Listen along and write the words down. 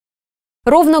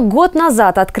Ровно год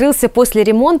назад открылся после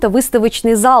ремонта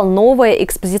выставочный зал «Новая»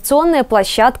 экспозиционная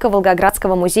площадка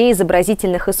Волгоградского музея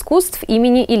изобразительных искусств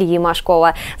имени Ильи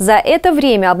Машкова. За это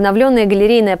время обновленное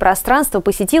галерейное пространство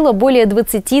посетило более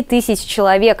 20 тысяч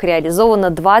человек,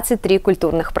 реализовано 23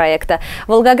 культурных проекта.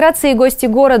 Волгоградцы и гости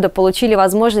города получили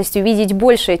возможность увидеть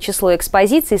большее число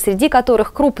экспозиций, среди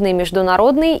которых крупные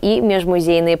международные и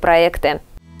межмузейные проекты.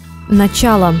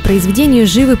 Начало. Произведение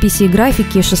живописи и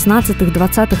графики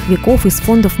 16-20 веков из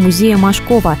фондов музея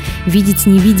Машкова. «Видеть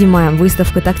невидимое».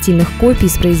 Выставка тактильных копий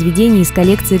с произведений из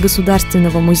коллекции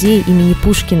Государственного музея имени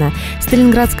Пушкина.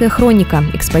 Сталинградская хроника.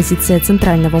 Экспозиция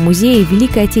Центрального музея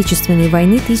Великой Отечественной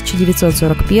войны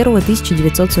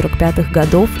 1941-1945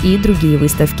 годов и другие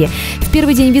выставки. В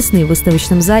первый день весны в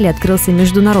выставочном зале открылся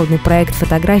международный проект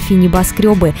фотографии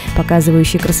 «Небоскребы»,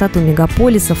 показывающий красоту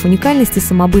мегаполисов, уникальность и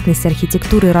самобытность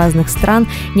архитектуры разных стран,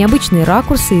 необычные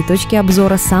ракурсы и точки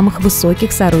обзора самых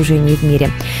высоких сооружений в мире.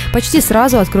 Почти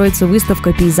сразу откроется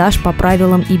выставка «Пейзаж по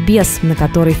правилам и без», на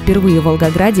которой впервые в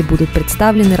Волгограде будут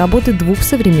представлены работы двух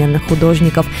современных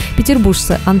художников –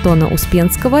 петербуржца Антона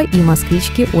Успенского и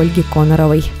москвички Ольги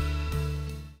Коноровой.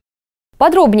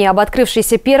 Подробнее об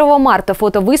открывшейся 1 марта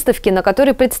фотовыставке, на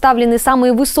которой представлены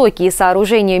самые высокие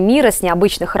сооружения мира с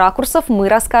необычных ракурсов, мы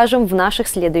расскажем в наших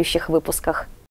следующих выпусках.